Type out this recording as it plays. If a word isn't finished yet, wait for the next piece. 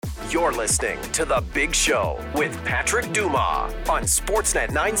You're listening to The Big Show with Patrick Dumas on Sportsnet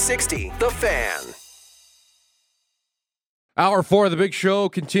 960, The Fan. Hour 4 of The Big Show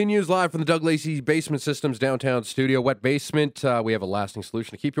continues live from the Doug Lacey Basement Systems downtown studio. Wet basement, we have a lasting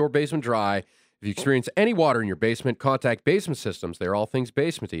solution to keep your basement dry. If you experience any water in your basement, contact Basement Systems. They're all things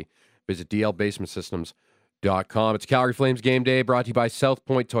basementy. Visit dlbasementsystems.com. It's Calgary Flames game day, brought to you by South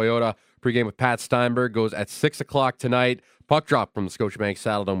Point Toyota. Pre-game with Pat Steinberg goes at 6 o'clock tonight. Puck drop from the Scotiabank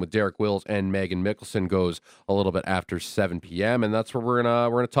Saddledome with Derek Wills and Megan Mickelson goes a little bit after 7 p.m. And that's where we're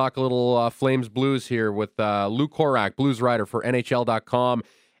gonna talk a little Flames Blues here with Lou Korak, blues writer for NHL.com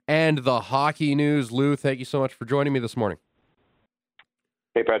and the Hockey News. Lou, thank you so much for joining me this morning.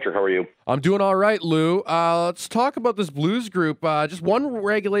 Hey, Patrick, how are you? I'm doing all right, Lou. Let's talk about this Blues group. Just one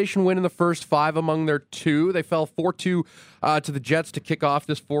regulation win in the first 5 among their 2. They fell 4-2 to the Jets to kick off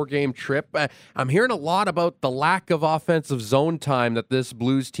this 4-game trip. I'm hearing a lot about the lack of offensive zone time that this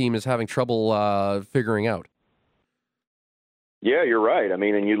Blues team is having trouble figuring out. Yeah, you're right. I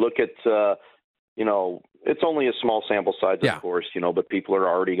mean, and you look at, it's only a small sample size, of course, but people are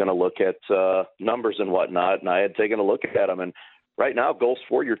already going to look at numbers and whatnot. And I had taken a look at them, and right now, goals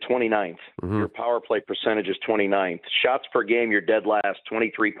for, you're 29th. Mm-hmm. Your power play percentage is 29th. Shots per game, you're dead last,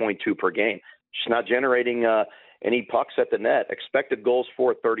 23.2 per game. Just not generating any pucks at the net. Expected goals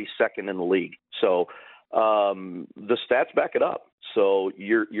for, 32nd in the league. So the stats back it up. So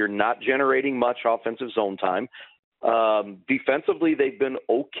you're not generating much offensive zone time. Defensively, they've been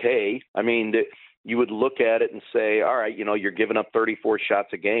okay. I mean, you would look at it and say, all right, you're giving up 34 shots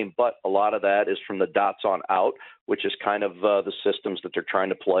a game, but a lot of that is from the dots on out, which is kind of the systems that they're trying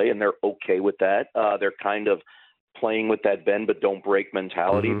to play, and they're okay with that. They're kind of playing with that bend but don't break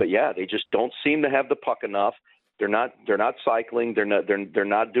mentality. Mm-hmm. But yeah, they just don't seem to have the puck enough. They're not cycling. They're not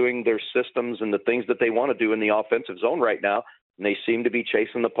doing their systems and the things that they want to do in the offensive zone right now. And they seem to be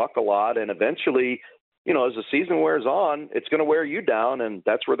chasing the puck a lot. And eventually, as the season wears on, it's going to wear you down, and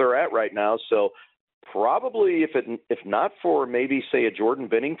that's where they're at right now. So probably, if not for maybe say a Jordan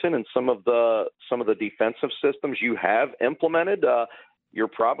Binnington and some of the defensive systems you have implemented, you're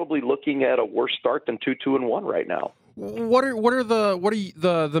probably looking at a worse start than 2-2-1 right now. What are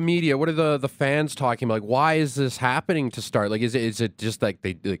the media? What are the fans talking about? Like, why is this happening to start? Like, is it just like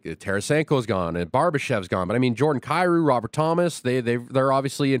Tarasenko's gone and Barbashev's gone? But I mean, Jordan Kyrou, Robert Thomas, they're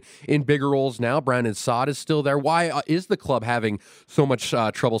obviously in bigger roles now. Brandon Saad is still there. Why is the club having so much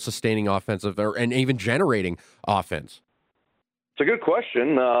trouble sustaining offensive and even generating offense? It's a good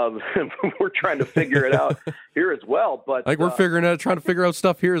question. We're trying to figure it out here as well. But we're trying to figure out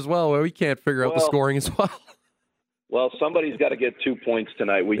stuff here as well. We can't figure out the scoring as well. Well, somebody's got to get 2 points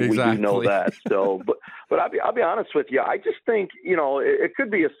tonight. We do know that. So, but I'll be honest with you. I just think it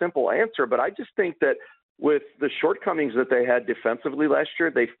could be a simple answer, but I just think that with the shortcomings that they had defensively last year,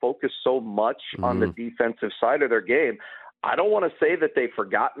 they focused so much on the defensive side of their game. I don't want to say that they've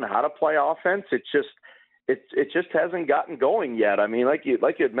forgotten how to play offense. It just hasn't gotten going yet. I mean, like you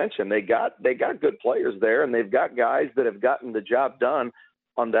had mentioned, they got good players there, and they've got guys that have gotten the job done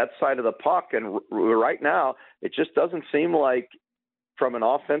on that side of the puck. And right now, it just doesn't seem like, from an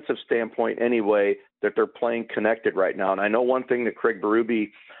offensive standpoint anyway, that they're playing connected right now. And I know one thing that Craig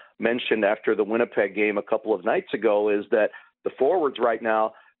Berube mentioned after the Winnipeg game a couple of nights ago is that the forwards right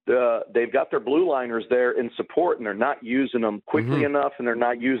now, they've got their blue liners there in support, and they're not using them quickly enough, and they're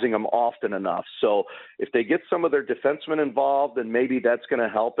not using them often enough. So if they get some of their defensemen involved, then maybe that's going to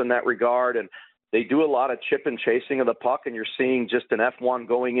help in that regard. And they do a lot of chip and chasing of the puck, and you're seeing just an F1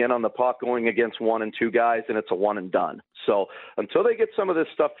 going in on the puck, going against 1 and 2 guys, and it's a one and done. So until they get some of this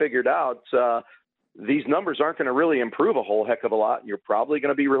stuff figured out, these numbers aren't going to really improve a whole heck of a lot. You're probably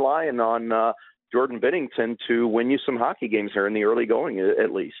going to be relying on Jordan Binnington to win you some hockey games here in the early going,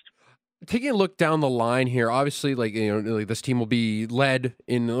 at least. Taking a look down the line here, obviously, this team will be led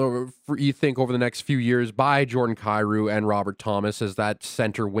you think, over the next few years by Jordan Kyrou and Robert Thomas as that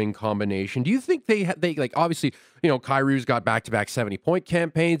center wing combination. Do you think they obviously, Kyrou's got back-to-back 70-point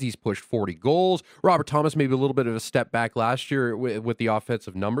campaigns. He's pushed 40 goals. Robert Thomas maybe a little bit of a step back last year with the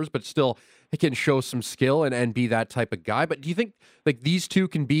offensive numbers, but still he can show some skill and be that type of guy. But do you think these two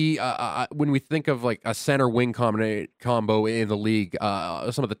can be, when we think of a center wing combo in the league,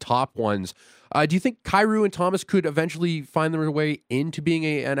 some of the top ones, do you think Kyrou and Thomas could eventually find their way into being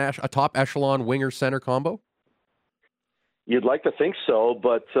a top echelon winger center combo? You'd like to think so,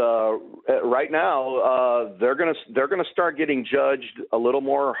 but right now they're gonna start getting judged a little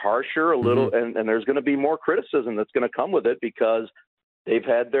more harsher, and there's going to be more criticism that's going to come with it because they've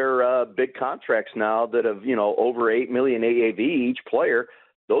had their big contracts now that have over $8 million AAV each player.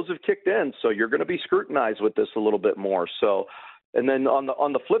 Those have kicked in, so you're going to be scrutinized with this a little bit more. So And then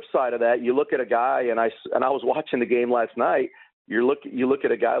on the flip side of that, you look at a guy, and I was watching the game last night. You look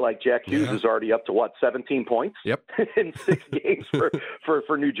at a guy like Jack Hughes, who's already up to 17 points in 6 games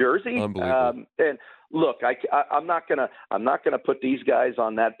for New Jersey. Unbelievable. And look, I'm not gonna put these guys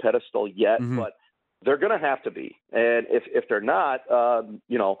on that pedestal yet, but they're gonna have to be. And if they're not,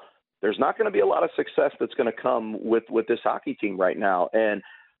 there's not going to be a lot of success that's going to come with this hockey team right now. And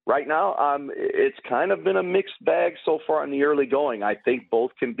right now, it's kind of been a mixed bag so far in the early going. I think both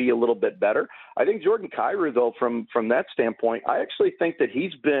can be a little bit better. I think Jordan Kyrou, though, from that standpoint, I actually think that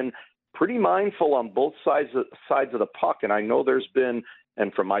he's been pretty mindful on both sides of the puck. And I know there's been,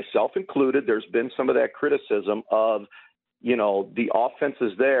 and from myself included, there's been some of that criticism of, the offense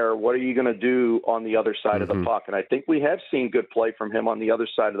is there. What are you going to do on the other side of the puck? And I think we have seen good play from him on the other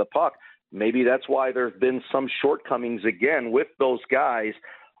side of the puck. Maybe that's why there have been some shortcomings again with those guys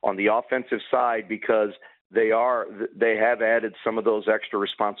on the offensive side, because they have added some of those extra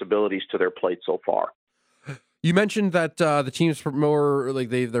responsibilities to their plate so far. You mentioned that the team's more like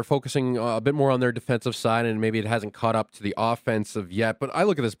they're focusing a bit more on their defensive side, and maybe it hasn't caught up to the offensive yet. But I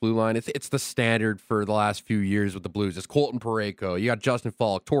look at this blue line; it's the standard for the last few years with the Blues. It's Colton Parayko, you got Justin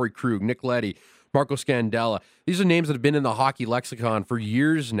Falk, Torrey Krug, Nick Leddy, Marco Scandella. These are names that have been in the hockey lexicon for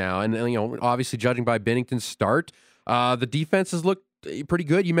years now, and obviously judging by Binnington's start, the defense has looked pretty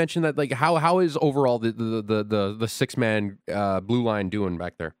good. You mentioned that, like, how is overall the 6-man blue line doing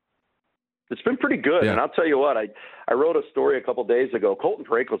back there? It's been pretty good, and I'll tell you what, I wrote a story a couple days ago. Colton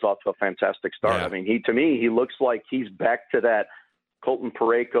Parayko's off to a fantastic start. Yeah. I mean, to me, he looks like he's back to that Colton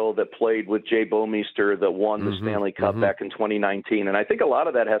Parayko that played with Jay Bouwmeester that won the Stanley Cup back in 2019. And I think a lot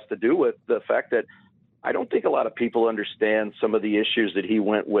of that has to do with the fact that I don't think a lot of people understand some of the issues that he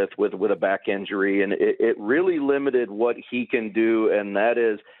went with a back injury, and it really limited what he can do, and that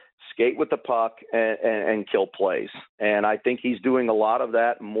is skate with the puck and kill plays. And I think he's doing a lot of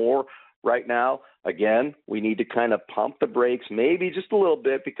that more right now. Again, we need to kind of pump the brakes, maybe just a little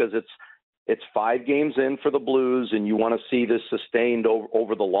bit, because it's 5 games in for the Blues, and you want to see this sustained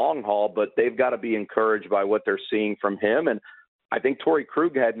over the long haul, but they've got to be encouraged by what they're seeing from him. And I think Torrey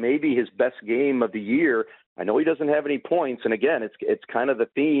Krug had maybe his best game of the year. I know he doesn't have any points, and again, it's kind of the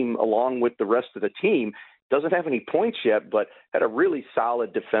theme along with the rest of the team. Doesn't have any points yet, but had a really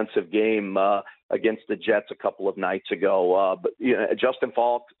solid defensive game against the Jets a couple of nights ago. But Justin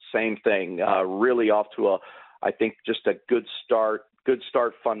Falk, same thing. Really off to I think just a good start. Good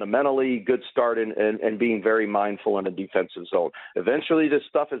start fundamentally, good start and being very mindful in the defensive zone. Eventually, this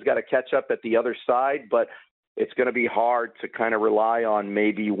stuff has got to catch up at the other side, but it's going to be hard to kind of rely on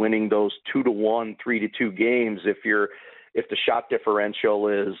maybe winning those 2-1, 3-2 games if the shot differential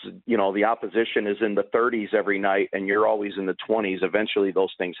is, the opposition is in the 30s every night and you're always in the 20s. Eventually,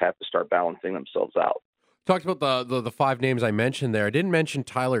 those things have to start balancing themselves out. Talked about the 5 names I mentioned there. I didn't mention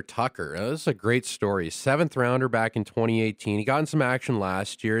Tyler Tucker. This is a great story. 7th rounder back in 2018. He got in some action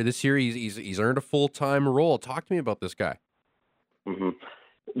last year. This year, he's earned a full-time role. Talk to me about this guy. Mm-hmm.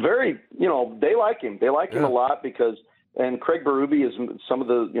 Very, they like him. They like him a lot because, and Craig Berube is some of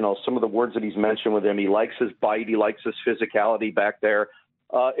the words that he's mentioned with him. He likes his bite. He likes his physicality back there.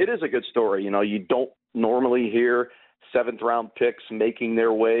 It is a good story. You don't normally hear 7th-round picks making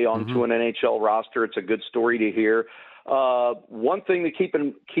their way onto an NHL roster. It's a good story to hear. One thing to keep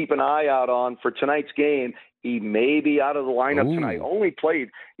an eye out on for tonight's game, he may be out of the lineup tonight. Only played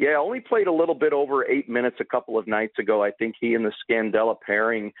a little bit over 8 minutes a couple of nights ago. I think he and the Scandella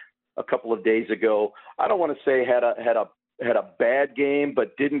pairing a couple of days ago. I don't want to say had a bad game,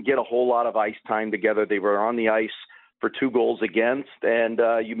 but didn't get a whole lot of ice time together. They were on the ice for 2 goals against, and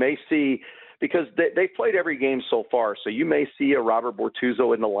you may see, because they've played every game so far, so you may see a Robert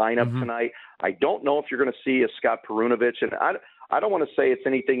Bortuzzo in the lineup tonight. I don't know if you're going to see a Scott Perunovich, and I don't want to say it's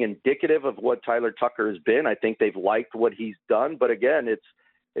anything indicative of what Tyler Tucker has been. I think they've liked what he's done, but again,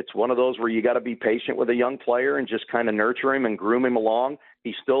 it's one of those where you got to be patient with a young player and just kind of nurture him and groom him along.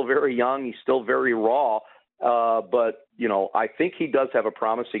 He's still very young. He's still very raw, but I think he does have a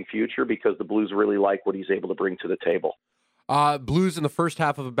promising future because the Blues really like what he's able to bring to the table. Blues in the first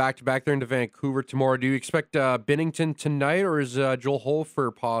half of a back-to-back. They're into Vancouver tomorrow. Do you expect Binnington tonight, or is Joel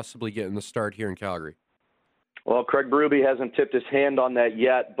Hofer possibly getting the start here in Calgary? Well, Craig Berube hasn't tipped his hand on that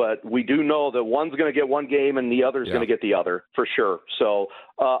yet, but we do know that one's going to get one game and the other's going to get the other for sure. So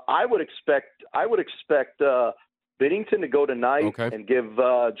I would expect Binnington to go tonight and give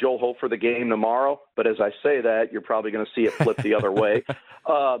Joel Hofer the game tomorrow. But as I say that, you're probably going to see it flip the other way.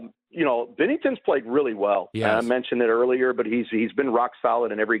 Binnington's played really well. I mentioned it earlier, but he's been rock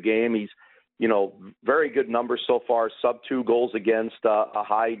solid in every game. very good numbers so far, sub 2 goals against, a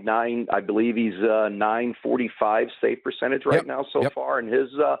high 9. I believe he's 945 save percentage right now so far in his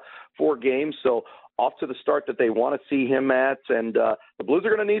 4 games. So off to the start that they want to see him at. And the Blues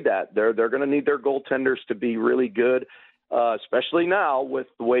are going to need that. They're going to need their goaltenders to be really good, especially now with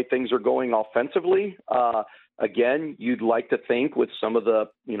the way things are going offensively. Again, you'd like to think with some of the,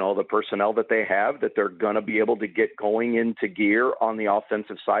 the personnel that they have that they're going to be able to get going into gear on the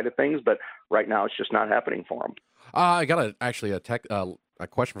offensive side of things. But right now it's just not happening for them. I got a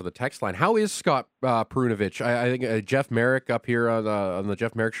question for the text line. How is Scott Perunovich? I think Jeff Merrick up here on the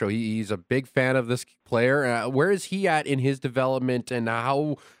Jeff Merrick show, he's a big fan of this player. Where is he at in his development, and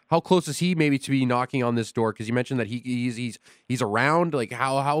how close is he maybe to be knocking on this door? Because you mentioned that he's around. Like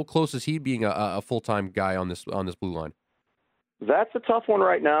how close is he being a full-time guy on this blue line? That's a tough one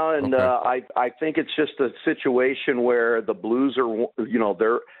right now, and okay. I think it's just a situation where the Blues are,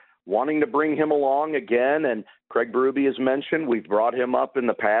 they're wanting to bring him along again. And Craig Berube has mentioned, we've brought him up in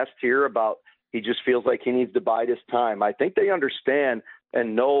the past here about he just feels like he needs to bide his time. I think they understand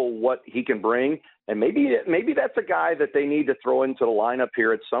and know what he can bring. And maybe that's a guy that they need to throw into the lineup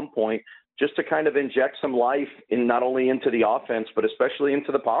here at some point just to kind of inject some life in not only into the offense, but especially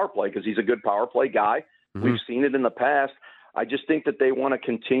into the power play, because he's a good power play guy. Mm-hmm. We've seen it in the past. I just think that they want to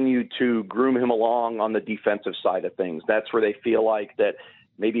continue to groom him along on the defensive side of things. That's where they feel like that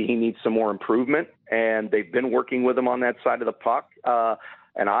maybe he needs some more improvement, and they've been working with him on that side of the puck.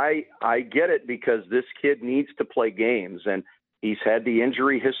 And I get it, because this kid needs to play games, and he's had the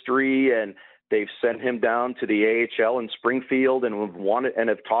injury history, and they've sent him down to the AHL in Springfield and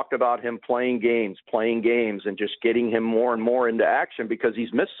have talked about him playing games and just getting him more and more into action because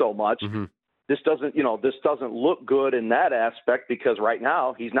he's missed so much. Mm-hmm. This doesn't look good in that aspect, because right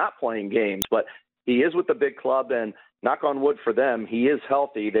now he's not playing games, but he is with the big club, and knock on wood for them, he is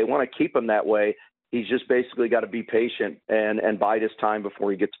healthy. They want to keep him that way. He's just basically got to be patient and bide his time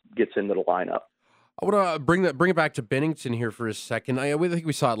before he gets into the lineup. I want to bring it back to Binnington here for a second. I think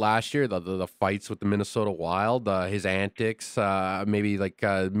we saw it last year, the fights with the Minnesota Wild, his antics, maybe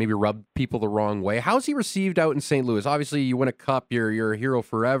rubbed people the wrong way. How's he received out in St. Louis? Obviously, you win a cup, you're a hero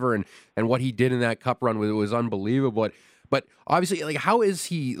forever, and what he did in that cup run was unbelievable. But obviously, like, how is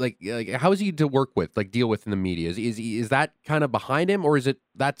he to work with, deal with in the media? Is that kind of behind him, or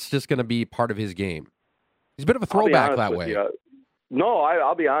that's just going to be part of his game? He's a bit of a throwback that way. No,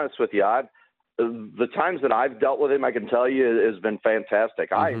 I'll be honest with you. The times that I've dealt with him, I can tell you, has been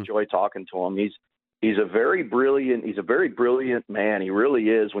fantastic. Mm-hmm. I enjoy talking to him. He's a very brilliant man. He really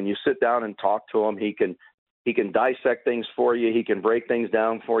is. When you sit down and talk to him, he can dissect things for you. He can break things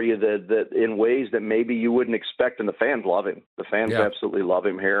down for you that in ways that maybe you wouldn't expect, and the fans love him. The fans absolutely love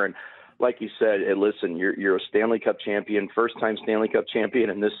him here. And like you said, listen, you're a Stanley Cup champion, first-time Stanley Cup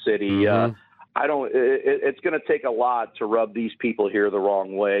champion in this city. Mm-hmm. It's going to take a lot to rub these people here the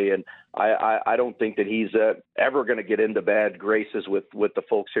wrong way, and I don't think that he's ever going to get into bad graces with the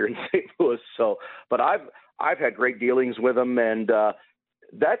folks here in St. Louis. So, but I've had great dealings with him, and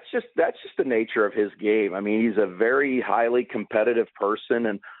that's just the nature of his game. I mean, he's a very highly competitive person,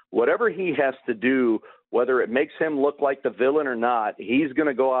 and whatever he has to do, whether it makes him look like the villain or not, he's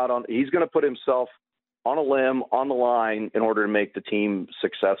going to put himself on a limb, on the line, in order to make the team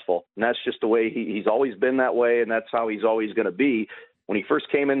successful. And that's just the way he's always been that way, and that's how he's always going to be. When he first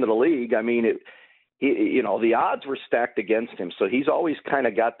came into the league, I mean, the odds were stacked against him. So he's always kind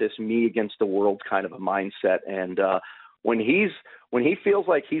of got this me against the world kind of a mindset. And when he feels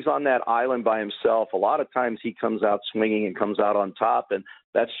like he's on that island by himself, a lot of times he comes out swinging and comes out on top. And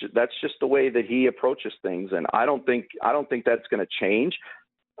that's just the way that he approaches things. And I don't think that's going to change.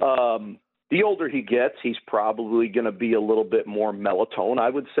 The older he gets, he's probably going to be a little bit more mellow-tone, I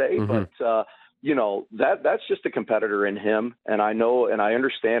would say. Mm-hmm. But, that's just a competitor in him. And I know and I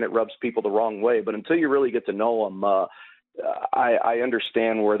understand it rubs people the wrong way. But until you really get to know him, I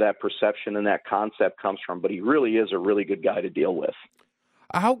understand where that perception and that concept comes from. But he really is a really good guy to deal with.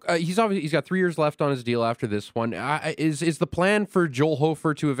 He's got 3 years left on his deal after this one. Is the plan for Joel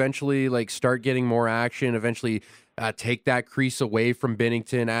Hofer to eventually start getting more action, eventually take that crease away from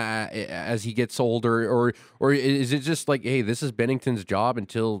Binnington as he gets older, or is it just hey, this is Binnington's job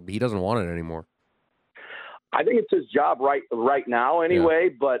until he doesn't want it anymore? I think it's his job right now anyway.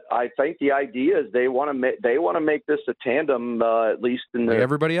 Yeah. But I think the idea is they want to make this a tandem, at least in the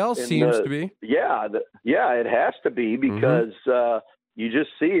everybody else seems to be. Yeah, it has to be because. Mm-hmm. You just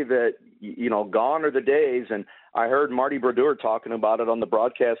see that, gone are the days. And I heard Marty Brodeur talking about it on the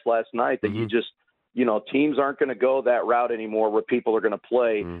broadcast last night, that mm-hmm. Teams aren't going to go that route anymore where people are going to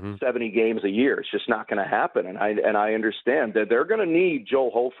play mm-hmm. 70 games a year. It's just not going to happen. And I understand that they're going to need Joel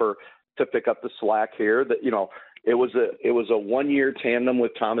Hofer to pick up the slack here. That, it was a 1-year tandem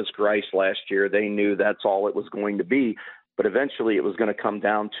with Thomas Grice last year. They knew that's all it was going to be. But eventually it was going to come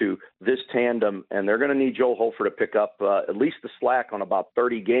down to this tandem, and they're going to need Joe Hofer to pick up at least the slack on about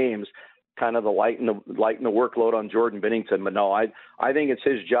 30 games, kind of lighten the workload on Jordan Binnington. But no, I think it's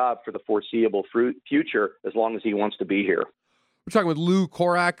his job for the foreseeable future as long as he wants to be here. We're talking with Lou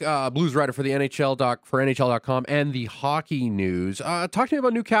Korak, Blues writer for the NHL.com and the Hockey News. Talk to me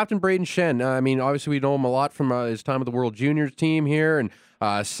about new captain Braden Shen. I mean, obviously we know him a lot from his time with the World Juniors team here, and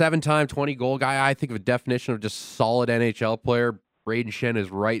 7-time 20-goal guy. I think of a definition of just solid NHL player. Braden Shen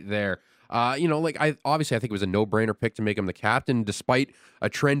is right there. I think it was a no-brainer pick to make him the captain, despite a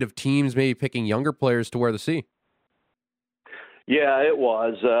trend of teams maybe picking younger players to wear the C. Yeah, it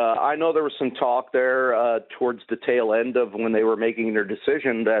was. I know there was some talk there towards the tail end of when they were making their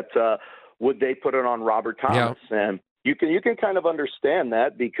decision that would they put it on Robert Thomas, and you can kind of understand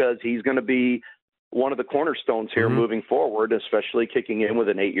that because he's going to be one of the cornerstones here moving forward, especially kicking in with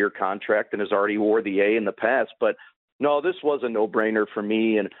an 8-year contract and has already wore the A in the past. But no, this was a no-brainer for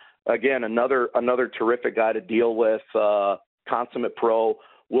me. And again, another terrific guy to deal with, consummate pro,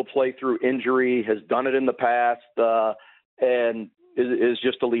 will play through injury, has done it in the past, and is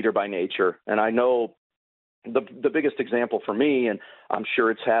just a leader by nature. And I know the biggest example for me, and I'm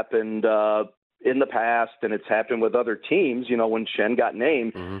sure it's happened in the past and it's happened with other teams, when Shen got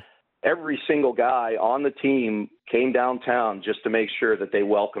named, every single guy on the team came downtown just to make sure that they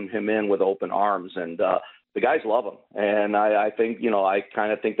welcomed him in with open arms. And the guys love him. And I think, I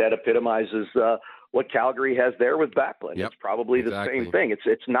kind of think that epitomizes what Calgary has there with Backlund. Yep, it's probably the same thing.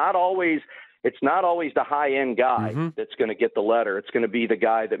 It's not always the high-end guy that's going to get the letter. It's going to be the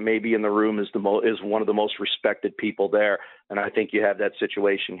guy that maybe in the room is one of the most respected people there. And I think you have that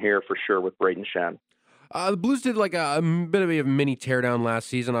situation here for sure with Braden Shen. The Blues did like a bit of a mini teardown last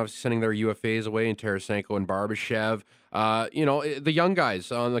season, obviously sending their UFAs away in Tarasenko and Barbashev. The young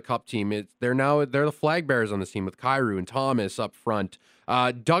guys on the Cup team, they're the flag bearers on this team with Kyrou and Thomas up front.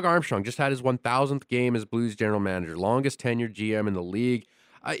 Doug Armstrong just had his 1,000th game as Blues general manager, longest tenured GM in the league.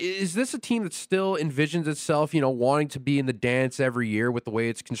 Is this a team that still envisions itself, wanting to be in the dance every year with the way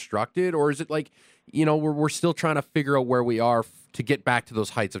it's constructed? Or is it like, we're still trying to figure out where we are to get back to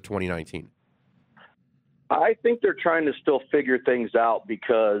those heights of 2019? I think they're trying to still figure things out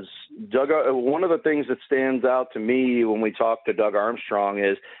because one of the things that stands out to me when we talk to Doug Armstrong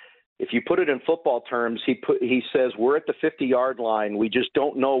is if you put it in football terms, he says we're at the 50-yard line. We just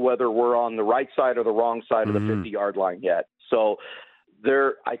don't know whether we're on the right side or the wrong side of the 50-yard line yet. So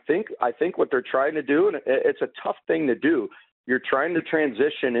I think what they're trying to do, and it's a tough thing to do, you're trying to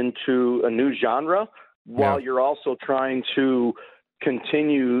transition into a new genre while you're also trying to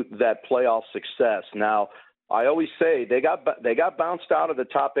continue that playoff success. Now, I always say they got bounced out of the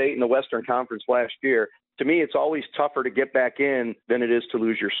top 8 in the Western Conference last year. To me, it's always tougher to get back in than it is to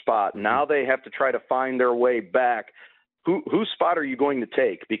lose your spot. Now they have to try to find their way back. Whose spot are you going to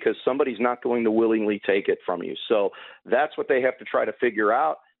take? Because somebody's not going to willingly take it from you. So that's what they have to try to figure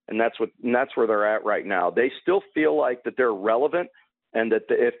out, and that's where they're at right now. They still feel like that they're relevant and that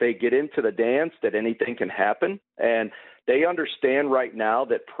if they get into the dance, that anything can happen. And they understand right now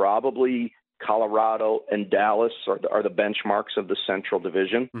that probably Colorado and Dallas are the benchmarks of the Central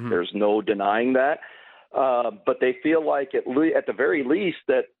Division. There's no denying that. But they feel like at the very least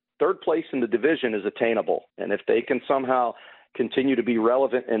that third place in the division is attainable. And if they can somehow continue to be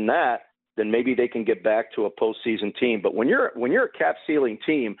relevant in that, then maybe they can get back to a postseason team. But when you're a cap ceiling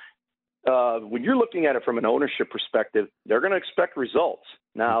team, when you're looking at it from an ownership perspective, they're going to expect results.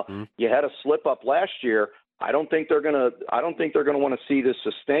 Now, you had a slip up last year. I don't think they're going to want to see this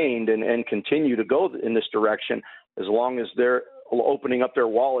sustained and continue to go in this direction as long as they're opening up their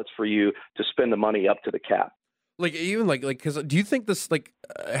wallets for you to spend the money up to the cap. Because do you think this,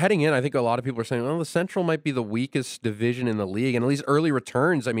 heading in, I think a lot of people are saying, well, the Central might be the weakest division in the league, and at least early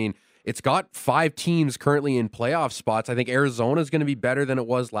returns, I mean, it's got 5 teams currently in playoff spots. I think Arizona is going to be better than it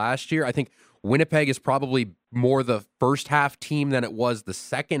was last year. I think Winnipeg is probably more the first half team than it was the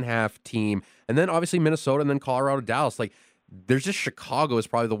second half team. And then obviously Minnesota and then Colorado, Dallas. There's just Chicago is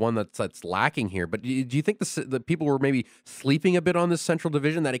probably the one that's lacking here. But do you think the people were maybe sleeping a bit on this Central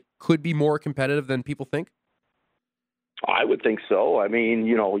Division, that it could be more competitive than people think? I would think so. I mean,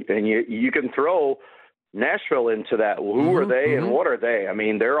 and you can throw Nashville into that. Who are they and what are they? I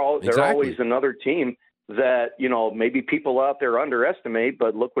mean, they're always another team that, maybe people out there underestimate,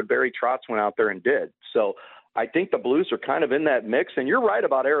 but look what Barry Trotz went out there and did. So I think the Blues are kind of in that mix. And you're right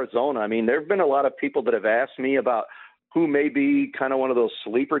about Arizona. I mean, there have been a lot of people that have asked me about who may be kind of one of those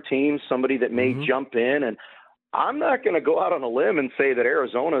sleeper teams, somebody that may jump in. And I'm not going to go out on a limb and say that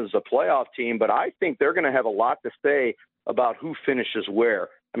Arizona is a playoff team, but I think they're going to have a lot to say about who finishes where.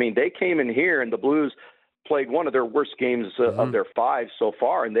 I mean, they came in here and the Blues played one of their worst games of their 5 so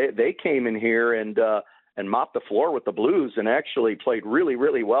far, and they came in here and mopped the floor with the Blues and actually played really,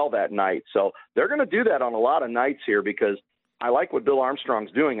 really well that night. So they're going to do that on a lot of nights here because I like what Bill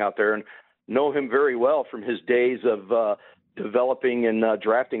Armstrong's doing out there and know him very well from his days of developing and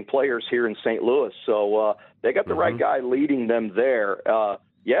drafting players here in St. Louis. So they got the right guy leading them there. I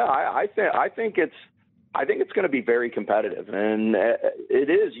think it's going to be very competitive, and it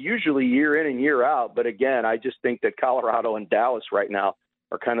is usually year in and year out. But again, I just think that Colorado and Dallas right now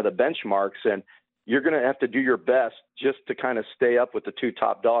are kind of the benchmarks, and you're going to have to do your best just to kind of stay up with the 2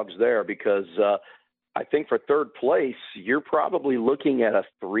 top dogs there because I think for third place, you're probably looking at a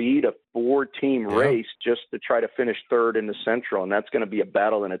 3 to 4 team race just to try to finish third in the Central, and that's going to be a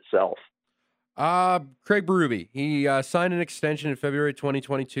battle in itself. Craig Berube, he signed an extension in February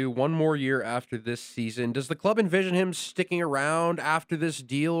 2022, 1 more year after this season. Does the club envision him sticking around after this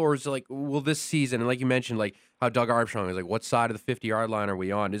deal, or is it like, will this season, and like you mentioned, like how Doug Armstrong is like, what side of the 50-yard line are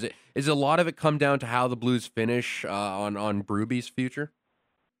we on? Is a lot of it come down to how the Blues finish on Berube's future?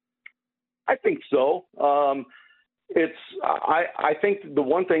 I think so. I think the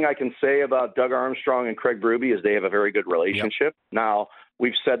one thing I can say about Doug Armstrong and Craig Berube is they have a very good relationship. Yep. Now,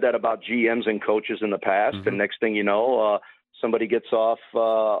 we've said that about GMs and coaches in the past, and next thing you know, somebody gets off.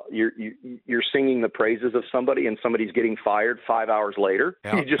 You're singing the praises of somebody, and somebody's getting fired 5 hours later.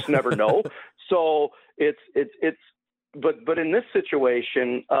 Yep. You just never know. So but in this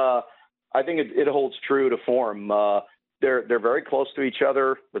situation, I think it holds true to form. They're very close to each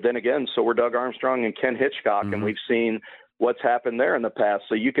other, but then again, so were Doug Armstrong and Ken Hitchcock, and we've seen what's happened there in the past.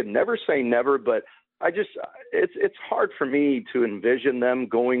 So you could never say never, but it's hard for me to envision them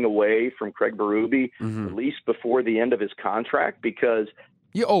going away from Craig Berube at least before the end of his contract because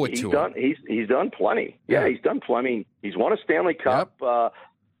you owe it to him. He's done plenty. Yeah, he's done plenty. He's won a Stanley Cup. Yep.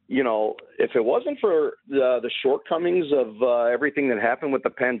 If it wasn't for the shortcomings of everything that happened with the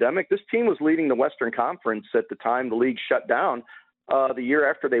pandemic, this team was leading the Western Conference at the time the league shut down the year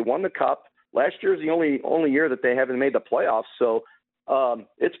after they won the Cup. Last year is the only year that they haven't made the playoffs. So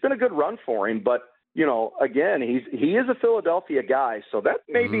it's been a good run for him. But, again, he is a Philadelphia guy. So that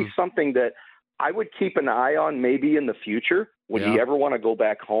may be something that I would keep an eye on maybe in the future. Would he ever want to go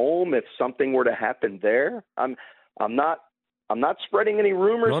back home if something were to happen there? I'm not spreading any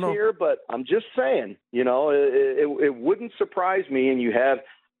rumors here, but I'm just saying, it wouldn't surprise me. And you have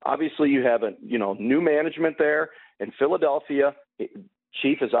a new management there in Philadelphia.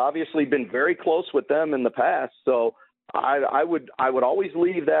 Chief has obviously been very close with them in the past. So I would always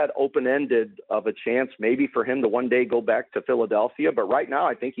leave that open-ended of a chance maybe for him to one day go back to Philadelphia. But right now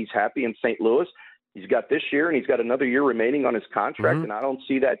I think he's happy in St. Louis. He's got this year and he's got another year remaining on his contract. And I don't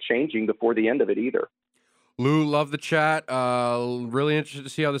see that changing before the end of it either. Lou, love the chat. Really interested to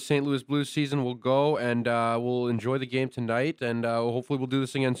see how the St. Louis Blues season will go, and we'll enjoy the game tonight, and hopefully we'll do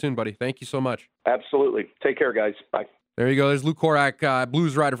this again soon, buddy. Thank you so much. Absolutely. Take care, guys. Bye. There you go. There's Lou Korak,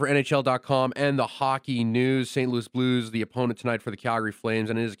 Blues writer for NHL.com and the Hockey News. St. Louis Blues, the opponent tonight for the Calgary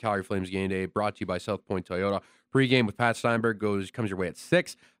Flames, and it is a Calgary Flames game day, brought to you by South Point Toyota. Pre-game with Pat Steinberg comes your way at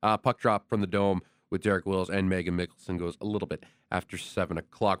 6. Puck drop from the Dome with Derek Wills and Megan Mickelson goes a little bit after 7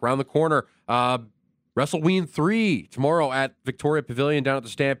 o'clock. Round the corner, Wrestleween 3 tomorrow at Victoria Pavilion down at the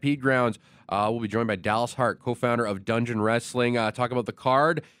Stampede Grounds. We'll be joined by Dallas Hart, co-founder of Dungeon Wrestling. Talk about the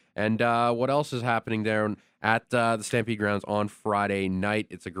card and what else is happening there at the Stampede Grounds on Friday night.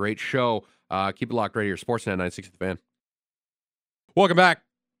 It's a great show. Keep it locked right here. Sportsnet 960 The Fan. Welcome back.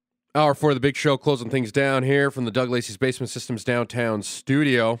 Hour 4 of the big show, closing things down here from the Doug Lacey's Basement Systems downtown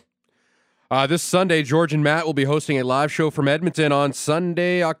studio. This Sunday, George and Matt will be hosting a live show from Edmonton on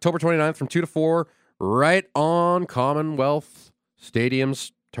Sunday, October 29th from 2 to 4. Right on Commonwealth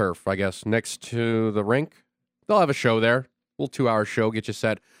Stadium's turf, I guess, next to the rink. They'll have a show there. A little 2-hour show, get you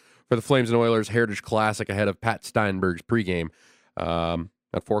set for the Flames and Oilers Heritage Classic ahead of Pat Steinberg's pregame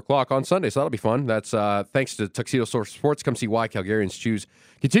at 4 o'clock on Sunday. So that'll be fun. That's thanks to Tuxedo Source Sports. Come see why Calgarians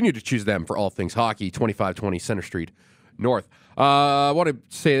continue to choose them for all things hockey. 2520 Center Street North. I want to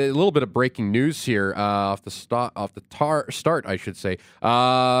say a little bit of breaking news here off the start, I should say.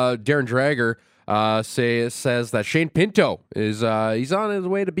 Darren Drager says that Shane Pinto is he's on his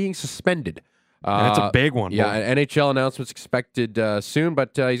way to being suspended. And it's a big one. Yeah, NHL announcement's expected soon, but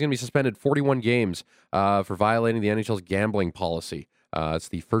he's going to be suspended 41 games for violating the NHL's gambling policy. It's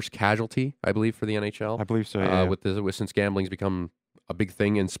the first casualty, I believe, for the NHL. I believe so, yeah. Since gambling's become a big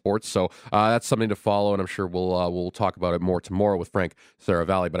thing in sports. So that's something to follow, and I'm sure we'll talk about it more tomorrow with Frank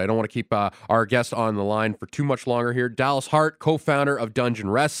Saravalli. But I don't want to keep our guest on the line for too much longer here. Dallas Hart, co-founder of Dungeon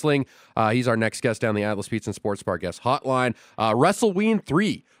Wrestling. He's our next guest down the Atlas Pizza and Sports Bar guest hotline. Wrestleween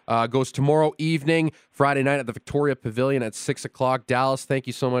 3 goes tomorrow evening, Friday night at the Victoria Pavilion at 6 o'clock. Dallas, thank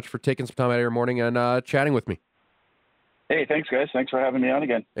you so much for taking some time out of your morning and chatting with me. Hey, thanks, guys. Thanks for having me on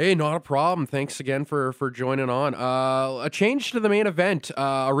again. Hey, not a problem. Thanks again for joining on. A change to the main event.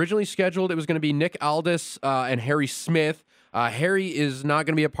 Originally scheduled, it was going to be Nick Aldis and Harry Smith. Harry is not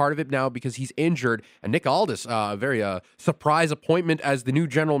going to be a part of it now because he's injured. And Nick Aldis, a very surprise appointment as the new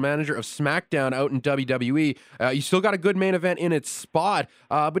general manager of SmackDown out in WWE. You still got a good main event in its spot,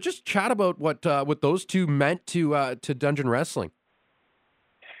 but just chat about what those two meant to Dungeon Wrestling.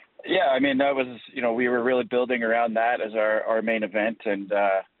 Yeah, I mean, that was, we were really building around that as our main event. And,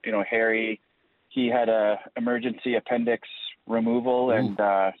 Harry, he had a emergency appendix removal. Ooh.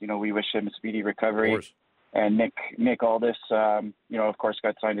 And, we wish him a speedy recovery. And Nick Aldis, of course,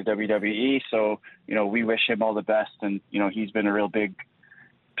 got signed to WWE. So, we wish him all the best. And, he's been a real big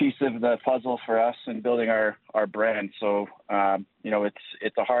piece of the puzzle for us in building our brand. So,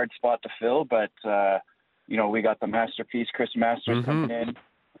 it's a hard spot to fill, but, we got the masterpiece, Chris Masters, coming in.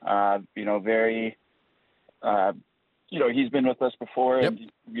 Very, he's been with us before. Yep.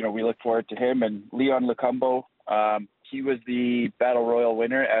 And, we look forward to him. And Leon Lacombo, he was the Battle Royal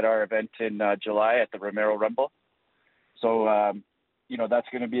winner at our event in July at the Romero Rumble. So, that's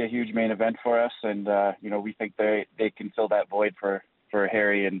going to be a huge main event for us. And, we think they can fill that void for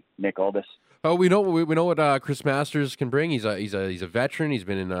Harry and Nick Aldis. Oh, we know what Chris Masters can bring. He's a veteran. He's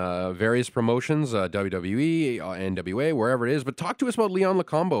been in various promotions, WWE, NWA, wherever it is. But talk to us about Leon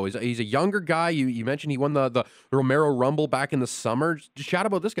Lacombo. He's a younger guy. You mentioned he won the Romero Rumble back in the summer. Just chat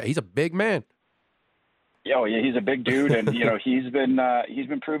about this guy. He's a big man. Yeah, he's a big dude, and he's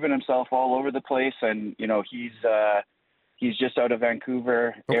been proving himself all over the place. And he's just out of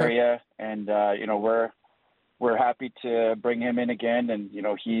Vancouver area, and we're happy to bring him in again. And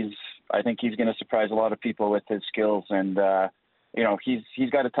I think he's going to surprise a lot of people with his skills. And he's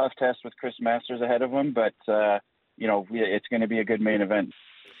got a tough test with Chris Masters ahead of him, but it's going to be a good main event.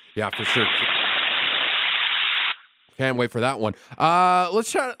 Yeah, for sure. Can't wait for that one.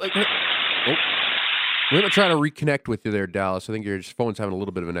 Let's try. We're going to try to reconnect with you there, Dallas. I think your phone's having a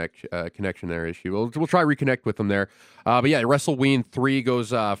little bit of a connection there issue. We'll try to reconnect with them there. But yeah, Wrestleween 3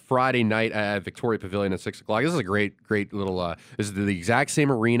 goes Friday night at Victoria Pavilion at 6 o'clock. This is a great little, this is the exact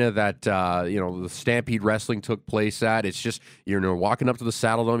same arena that, the Stampede Wrestling took place at. It's just, walking up to the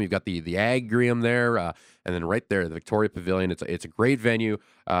Saddle Dome, you've got the Agrium there, and then right there, the Victoria Pavilion. It's a great venue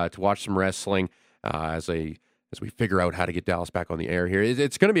to watch some wrestling as we figure out how to get Dallas back on the air here.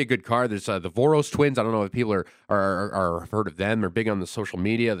 It's going to be a good card. There's the Voros twins. I don't know if people are heard of them. They're big on the social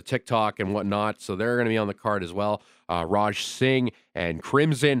media, the TikTok and whatnot. So they're going to be on the card as well. Raj Singh and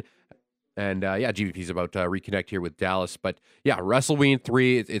Crimson. And, GVP's about to reconnect here with Dallas. But, yeah, Wrestleween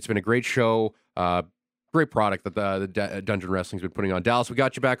 3, it's been a great show. Great product that the Dungeon Wrestling's been putting on. Dallas, we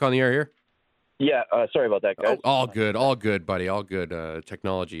got you back on the air here? Yeah, sorry about that, guys. Oh, all good, buddy, all good.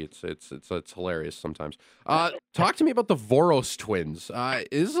 Technology, it's hilarious sometimes. Talk to me about the Voros twins.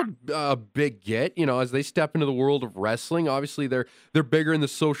 Is a big get, as they step into the world of wrestling. Obviously, they're bigger in the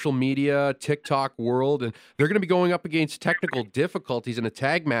social media, TikTok world, and they're going to be going up against technical difficulties in a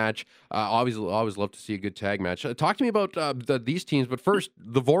tag match. Always love to see a good tag match. Talk to me about these teams, but first,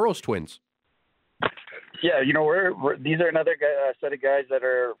 the Voros twins. Yeah, these are another set of guys that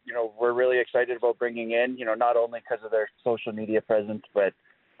are, we're really excited about bringing in, not only because of their social media presence, but,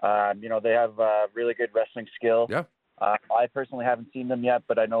 they have really good wrestling skill. Yeah. I personally haven't seen them yet,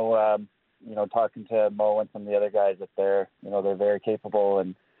 but I know, talking to Mo and some of the other guys that they're very capable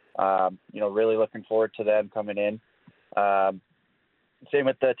and, really looking forward to them coming in. Same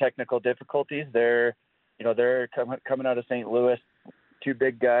with the technical difficulties. They're coming out of St. Louis. Two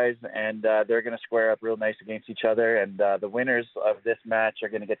big guys, and they're going to square up real nice against each other. And the winners of this match are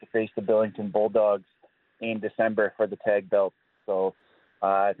going to get to face the Billington Bulldogs in December for the tag belt. So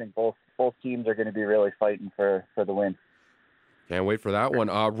I think both teams are going to be really fighting for the win. Can't wait for that one.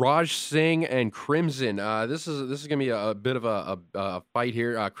 Raj Singh and Crimson. This is going to be a bit of a fight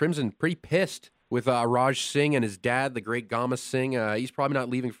here. Crimson pretty pissed with Raj Singh and his dad, the great Gama Singh. He's probably not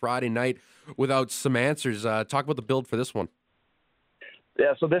leaving Friday night without some answers. Talk about the build for this one.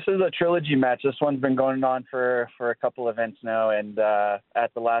 Yeah, so this is a trilogy match. This one's been going on for a couple events now, and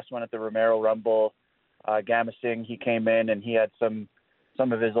at the last one at the Romero Rumble, Gama Singh, he came in and he had some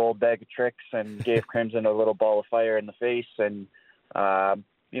of his old bag of tricks and gave Crimson a little ball of fire in the face, and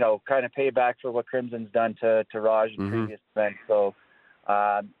kind of pay back for what Crimson's done to Raj in previous events. So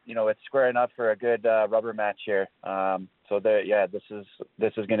it's squaring up for a good rubber match here. This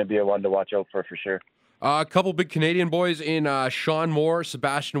is going to be a one to watch out for sure. A couple big Canadian boys in Sean Moore,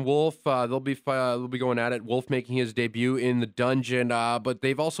 Sebastian Wolf. They'll be going at it. Wolf making his debut in the dungeon, but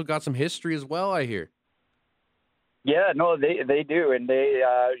they've also got some history as well, I hear. Yeah, no, they do, and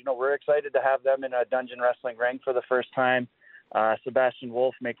we're excited to have them in a dungeon wrestling ring for the first time. Sebastian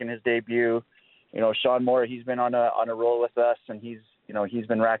Wolf making his debut. Sean Moore, he's been on a roll with us, and he's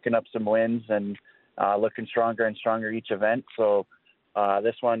been racking up some wins and looking stronger and stronger each event. So.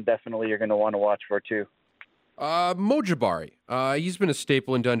 This one definitely you're going to want to watch for too. Mo Jabari, he's been a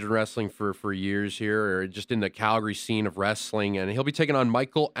staple in dungeon wrestling for years here, or just in the Calgary scene of wrestling, and he'll be taking on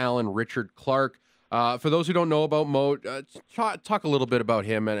Michael Allen Richard Clark. For those who don't know about Mo, talk a little bit about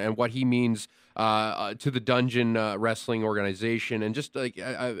him and what he means to the dungeon wrestling organization, and just like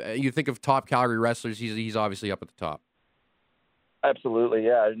you think of top Calgary wrestlers, he's obviously up at the top. Absolutely,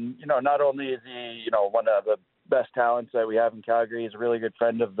 yeah. And, not only is he, one of the best talents that we have in Calgary, he's a really good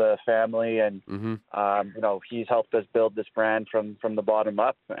friend of the family, and he's helped us build this brand from the bottom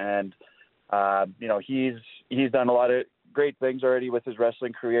up, and he's done a lot of great things already with his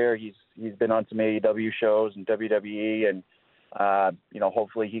wrestling career. He's been on some AEW shows and WWE, and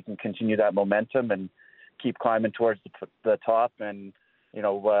hopefully he can continue that momentum and keep climbing towards the top. And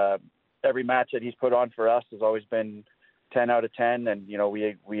every match that he's put on for us has always been 10 out of 10, and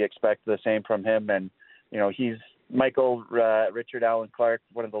we expect the same from him. And he's Michael Richard Allen Clark,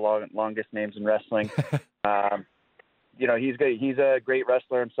 one of the longest names in wrestling. He's a great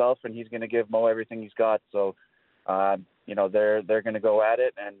wrestler himself, and he's going to give Mo everything he's got. So, they're going to go at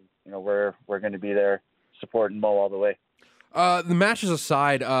it, and we're going to be there supporting Mo all the way. The matches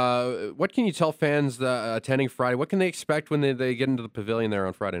aside, what can you tell fans attending Friday? What can they expect when they get into the pavilion there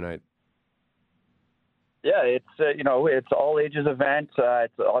on Friday night? Yeah, it's all ages event.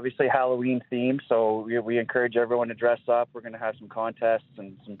 It's obviously Halloween themed, so we encourage everyone to dress up. We're going to have some contests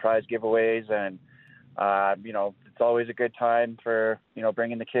and some prize giveaways, and it's always a good time for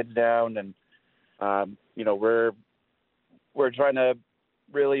bringing the kids down. And we're trying to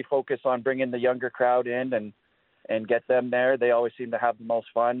really focus on bringing the younger crowd in and get them there. They always seem to have the most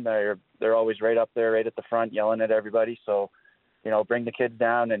fun. They're always right up there, right at the front, yelling at everybody. So. Bring the kids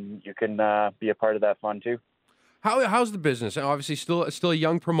down, and you can be a part of that fun too. How's the business? Obviously, still a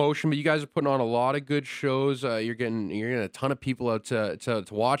young promotion, but you guys are putting on a lot of good shows. You're getting a ton of people out to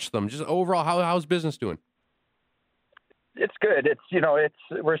watch them. Just overall, how's business doing? It's good.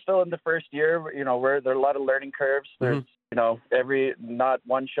 We're still in the first year. There are a lot of learning curves. There's not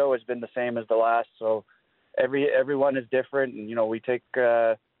one show has been the same as the last, so everyone is different, and we take.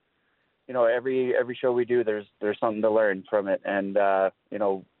 Every show we do, there's something to learn from it, and I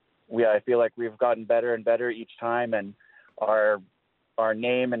feel like we've gotten better and better each time, and our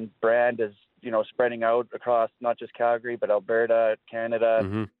name and brand is spreading out across not just Calgary but Alberta, Canada.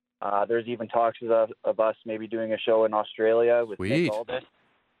 Mm-hmm. There's even talks of us maybe doing a show in Australia with Nick Aldis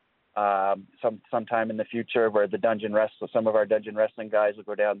sometime in the future, where some of our dungeon wrestling guys will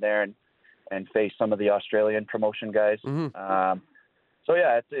go down there and face some of the Australian promotion guys. Mm-hmm. So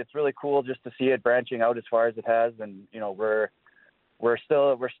yeah, it's really cool just to see it branching out as far as it has, and we're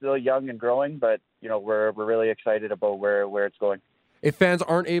still young and growing, but we're really excited about where it's going. If fans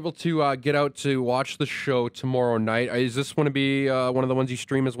aren't able to get out to watch the show tomorrow night, is this going to be one of the ones you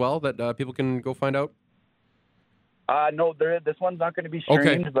stream as well that people can go find out? No, this one's not going to be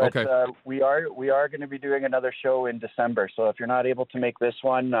streamed, but we are going to be doing another show in December. So if you're not able to make this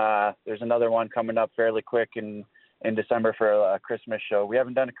one, there's another one coming up fairly quick in December for a Christmas show. We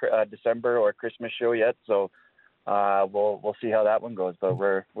haven't done a December or Christmas show yet, so we'll see how that one goes. But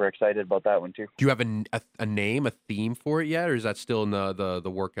we're excited about that one too. Do you have a name, a theme for it yet, or is that still in the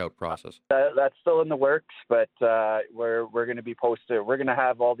workout process? That's still in the works, but we're going to be posted. We're going to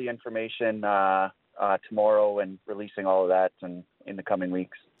have all the information tomorrow and releasing all of that in the coming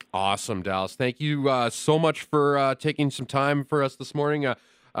weeks. Awesome, Dallas. Thank you so much for taking some time for us this morning.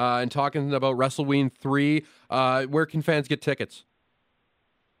 And talking about Wrestleween 3, where can fans get tickets?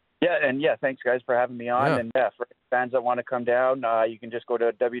 Thanks guys for having me on. And for fans that want to come down, you can just go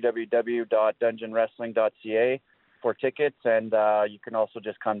to www.dungeonwrestling.ca for tickets, and you can also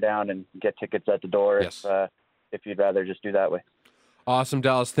just come down and get tickets at the door if you'd rather just do that way. Awesome,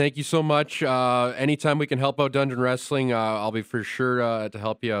 Dallas. Thank you so much. Anytime we can help out Dungeon Wrestling, I'll be for sure to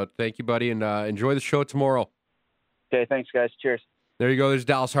help you out. Thank you, buddy, and enjoy the show tomorrow. Okay, thanks, guys. Cheers. There you go. There's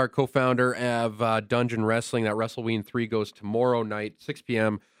Dallas Hart, co-founder of Dungeon Wrestling. That Wrestleween 3 goes tomorrow night, 6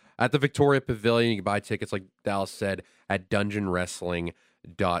 p.m. at the Victoria Pavilion. You can buy tickets, like Dallas said, at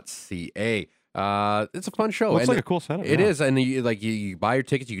dungeonwrestling.ca. It's a fun show. Looks like a cool setup. It is, and you buy your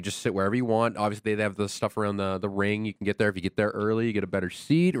tickets. You can just sit wherever you want. Obviously, they have the stuff around the ring. You can get there if you get there early. You get a better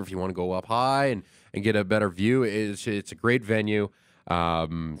seat, or if you want to go up high and get a better view. It's a great venue.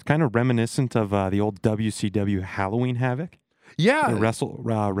 It's kind of reminiscent of the old WCW Halloween Havoc. Yeah,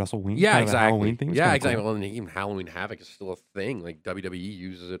 Wrestleween. Yeah, kind of exactly. Halloween thing. Yeah, exactly. Cool. Well, and even Halloween Havoc is still a thing. Like WWE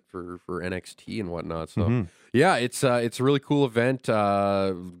uses it for NXT and whatnot. So yeah, it's a really cool event.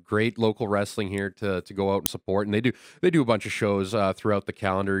 Great local wrestling here to go out and support. And they do a bunch of shows throughout the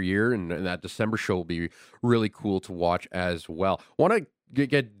calendar year, and that December show will be really cool to watch as well. Want to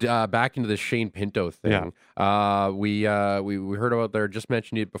get back into the Shane Pinto thing. Yeah. We heard about there. Just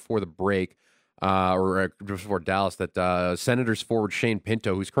mentioned it before the break. Or just before Dallas, that Senators forward Shane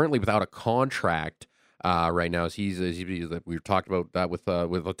Pinto, who's currently without a contract right now, we were talking about that with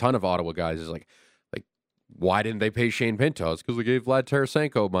a ton of Ottawa guys. Is like why didn't they pay Shane Pinto? It's because they gave Vlad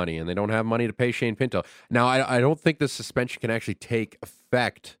Tarasenko money, and they don't have money to pay Shane Pinto. Now, I don't think the suspension can actually take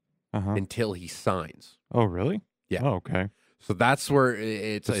effect until he signs. Oh, really? Yeah. Oh, okay. So that's where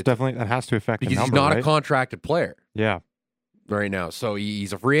it's definitely that has to affect because the number, he's not right? a contracted player. Yeah. Right now, so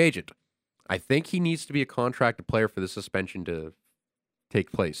he's a free agent. I think he needs to be a contracted player for the suspension to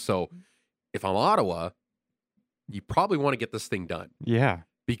take place. So if I'm Ottawa, you probably want to get this thing done. Yeah.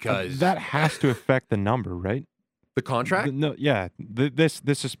 Because that has to affect the number, right? The contract? This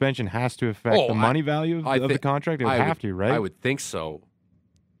suspension has to affect the money value of the contract. It would have to, right? I would think so.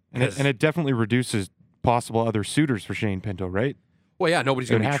 And it definitely reduces possible other suitors for Shane Pinto, right? Well, yeah, nobody's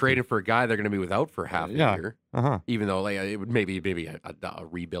going to be trading for a guy they're going to be without for half a year. Even though it would maybe a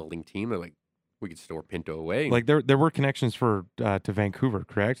rebuilding team. They're like, we could store Pinto away. Like there were connections to Vancouver,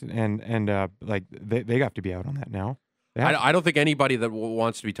 correct? And like they have to be out on that now. I don't think anybody that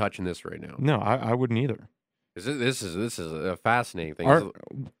wants to be touching this right now. No, I wouldn't either. This is a fascinating thing.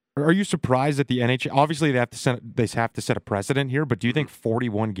 Are you surprised that the NHL? Obviously, they have to set a precedent here. But do you think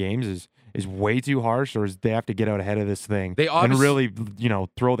 41 games is way too harsh, or they have to get out ahead of this thing and really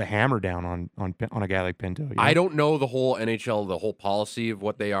throw the hammer down on a guy like Pinto? I don't know the whole NHL, the whole policy of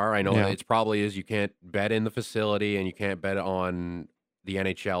what they are. I know it's probably is you can't bet in the facility and you can't bet on the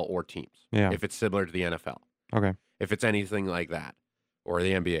NHL or teams. Yeah. If it's similar to the NFL. Okay. If it's anything like that, or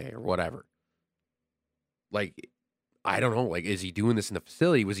the NBA or whatever. Like, I don't know. Like, is he doing this in the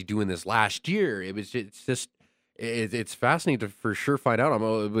facility? Was he doing this last year? It's fascinating to for sure find out.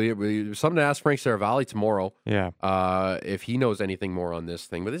 Something to ask Frank Saravalli tomorrow. Yeah. If he knows anything more on this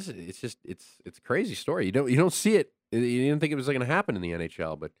thing, but it's a crazy story. You don't see it. You didn't think it was going to happen in the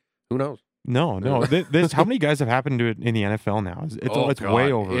NHL, but who knows? No. This how many guys have happened to it in the NFL now? It's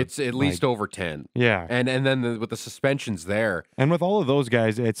way over. It's at least over 10. Yeah. And then with the suspensions there, and with all of those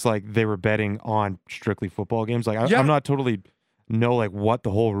guys, it's like they were betting on strictly football games. Like I'm not totally know like what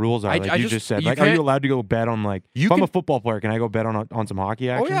the whole rules are. Like you just said, like, are you allowed to go bet on like? If I'm a football player, can I go bet on some hockey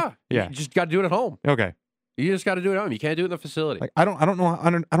action? Oh yeah. You just got to do it at home. Okay. You just got to do it at home. You can't do it in the facility. Like I don't know. I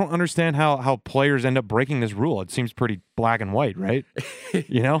don't understand how players end up breaking this rule. It seems pretty black and white, right?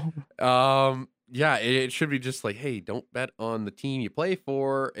 Yeah, it should be just like, hey, don't bet on the team you play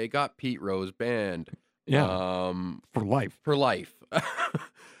for. It got Pete Rose banned. Yeah. For life. For life.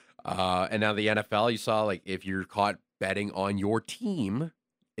 And now the NFL, you saw like if you're caught betting on your team,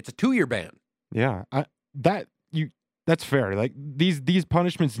 it's a 2-year ban. Yeah. That's fair. Like these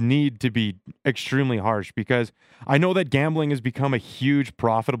punishments need to be extremely harsh because I know that gambling has become a huge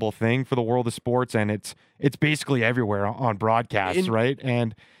profitable thing for the world of sports, and it's basically everywhere on broadcasts, right?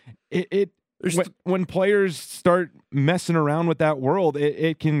 And when players start messing around with that world,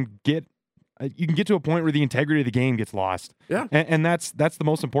 it can get you can get to a point where the integrity of the game gets lost. Yeah, and that's the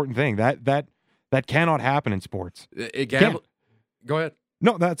most important thing. That cannot happen in sports. Go ahead.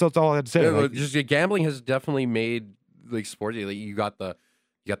 No, that's all I had to say. Yeah, just gambling has definitely made like sports. Like, you got the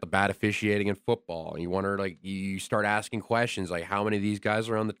bad officiating in football. And you wonder, like, you start asking questions like, how many of these guys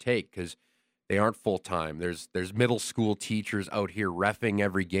are on the take because they aren't full time. There's middle school teachers out here reffing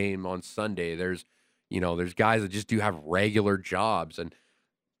every game on Sunday. There's guys that just do have regular jobs, and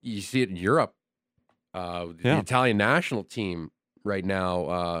you see it in Europe. The Italian national team right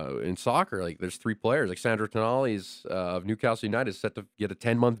now in soccer, like there's 3 players. Like Sandro Tonali's of Newcastle United is set to get a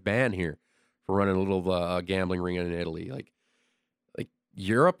 10-month ban here for running a little gambling ring in Italy. Like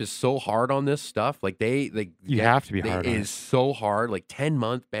Europe is so hard on this stuff. Like you have to be hard. It is so hard. Like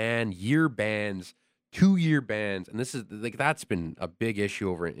 10-month ban, year bans, 2-year bans, and this is like that's been a big issue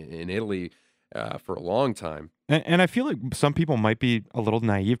over in Italy for a long time. And I feel like some people might be a little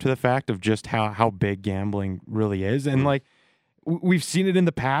naive to the fact of just how big gambling really is, and like we've seen it in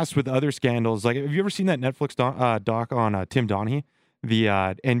the past with other scandals. Like, have you ever seen that Netflix doc on Tim Donaghy? the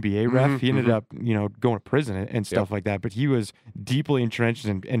NBA ref. He ended up, going to prison and stuff like that. But he was deeply entrenched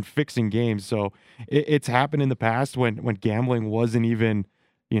in fixing games. So it's happened in the past when gambling wasn't even,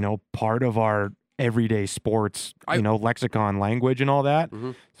 part of our everyday sports, lexicon language and all that.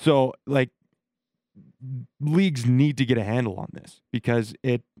 So like leagues need to get a handle on this because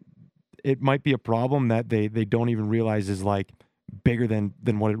it might be a problem that they don't even realize is like bigger than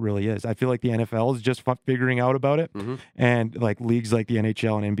what it really is. I feel like the NFL is just figuring out about it, and like leagues like the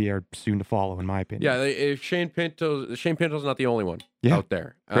NHL and NBA are soon to follow, in my opinion. Yeah, if Shane Pinto's not the only one out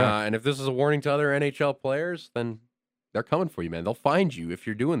there, and if this is a warning to other NHL players, then they're coming for you, man. They'll find you if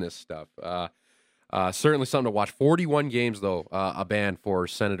you're doing this stuff. Certainly something to watch. 41 games though, a ban for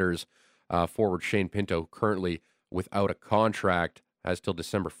Senators forward Shane Pinto, currently without a contract, has till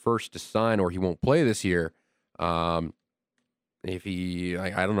December 1st to sign, or he won't play this year. If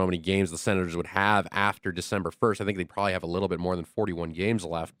I don't know how many games the Senators would have after December 1st. I think they probably have a little bit more than 41 games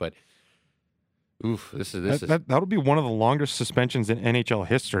left, but that'll be one of the longest suspensions in NHL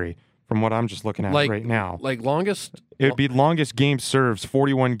history from what I'm just looking at right now. Like longest? It would be longest game serves,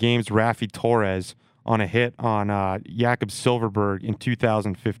 41 games, Raffi Torres on a hit on Jakob Silfverberg in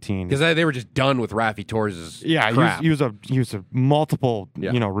 2015. Because they were just done with Raffi Torres' crap. He was a multiple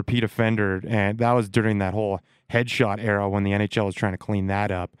repeat offender, and that was during that whole headshot era when the NHL was trying to clean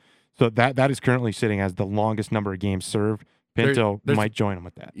that up. So that is currently sitting as the longest number of games served. Pinto might join him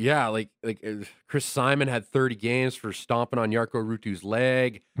with that. Yeah, like Chris Simon had 30 games for stomping on Jarkko Ruutu's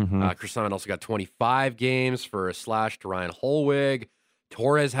leg. Chris Simon also got 25 games for a slash to Ryan Holwig.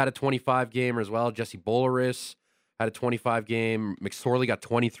 Torres had a 25-gamer as well. Jesse Bolaris had a 25-game. McSorley got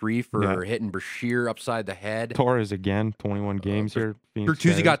 23 for hitting Bashir upside the head. Torres again, 21 games here.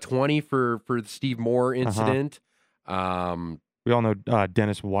 Bertuzzi got 20 for the Steve Moore incident. We all know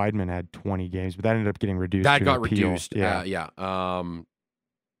Dennis Weidman had 20 games, but that ended up getting reduced. That got reduced. Yeah.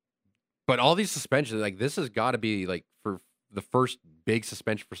 But all these suspensions, like this has got to be like for the first big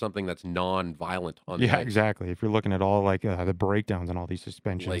suspension for something that's non-violent on the ice. Exactly. If you're looking at all like the breakdowns and all these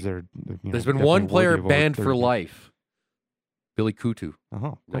suspensions, there's been one player banned for life. Billy Kutu,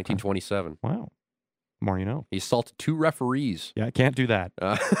 1927. Wow. More you know. He assaulted 2 referees. Yeah, can't do that.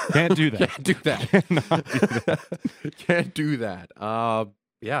 Can't do that. Can't do that. Cannot do that. Can't do that.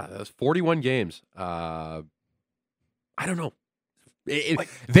 That's 41 games. I don't know.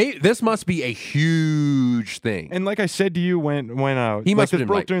 This must be a huge thing. And like I said to you when he must have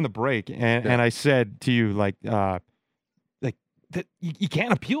broke during the break, and I said to you that you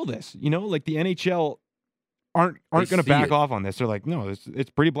can't appeal this. Like the NHL aren't going to back off on this. They're like, no,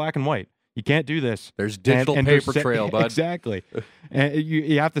 it's pretty black and white. You can't do this. There's digital paper trail, bud. Exactly. And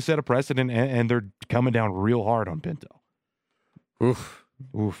you have to set a precedent, and they're coming down real hard on Pinto. Oof.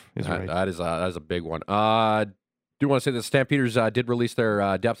 Right. That is a big one. Do want to say the Stampeders did release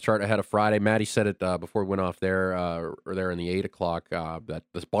their depth chart ahead of Friday. Maddie said it before we went off there, or there in the 8 o'clock, that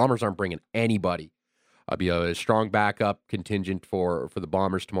the Bombers aren't bringing anybody. Be a strong backup contingent for the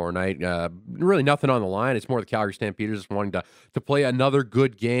Bombers tomorrow night. Really nothing on the line. It's more the Calgary Stampeders just wanting to play another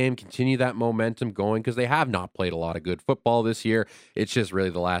good game, continue that momentum going, because they have not played a lot of good football this year. It's just really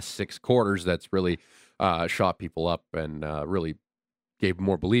the last 6 quarters that's really shot people up and really gave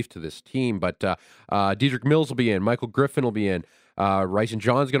more belief to this team. But Dedrick Mills will be in. Michael Griffin will be in. Rice and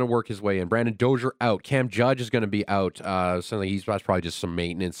John's going to work his way in. Brandon Dozier out. Cam Judge is going to be out. That's probably just some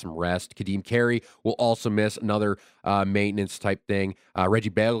maintenance, some rest. Kadeem Carey will also miss, another maintenance type thing. Reggie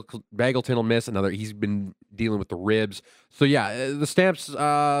Bagleton will miss another. He's been dealing with the ribs. So yeah, the Stamps,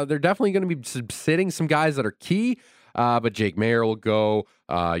 they're definitely going to be sitting some guys that are key. But Jake Mayer will go.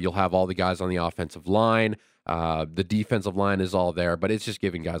 You'll have all the guys on the offensive line. The defensive line is all there, but it's just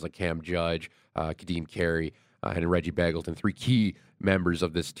giving guys like Cam Judge, Kadeem Carey, and Reggie Bagleton, 3 key members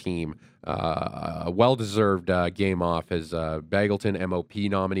of this team, a well-deserved game off as Bagleton, MOP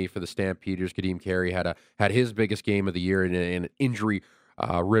nominee for the Stampeders. Kadeem Carey had his biggest game of the year in an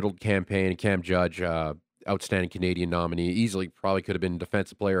injury-riddled campaign. Cam Judge, outstanding Canadian nominee, easily probably could have been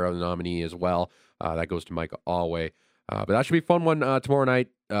defensive player of the nominee as well. That goes to Micah Alway. But that should be a fun one tomorrow night.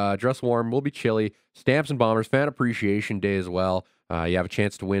 Dress warm, will be chilly. Stamps and Bombers, Fan Appreciation Day as well. You have a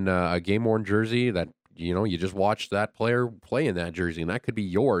chance to win a game-worn jersey that, you just watched that player play in that jersey, and that could be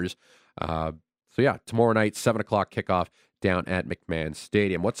yours. So yeah, tomorrow night, 7 o'clock kickoff down at McMahon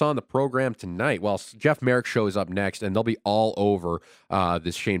Stadium. What's on the program tonight? Well, Jeff Merrick show is up next, and they'll be all over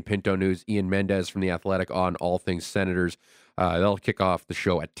this Shane Pinto news. Ian Mendez from The Athletic on all things Senators. They'll kick off the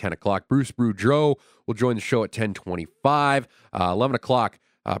show at 10 o'clock. Bruce Boudreau will join the show at 10:25. 11 o'clock,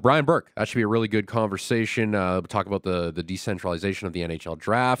 Brian Burke, that should be a really good conversation. We'll talk about the decentralization of the NHL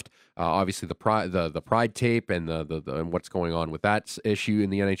draft, obviously the pride tape and and what's going on with that issue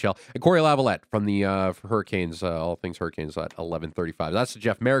in the NHL. And Corey Lavalette from the Hurricanes, all things Hurricanes at 11:35. That's the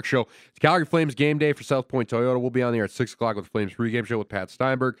Jeff Merrick Show. It's Calgary Flames game day for South Point Toyota. We'll be on the air at 6 o'clock with the Flames pregame show with Pat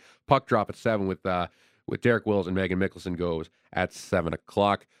Steinberg. Puck drop at 7 with Derek Wills and Megan Mickelson goes at 7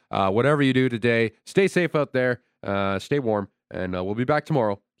 o'clock. Whatever you do today, stay safe out there, stay warm. And we'll be back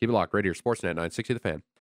tomorrow. Keep it locked right here. Sportsnet 960 The Fan.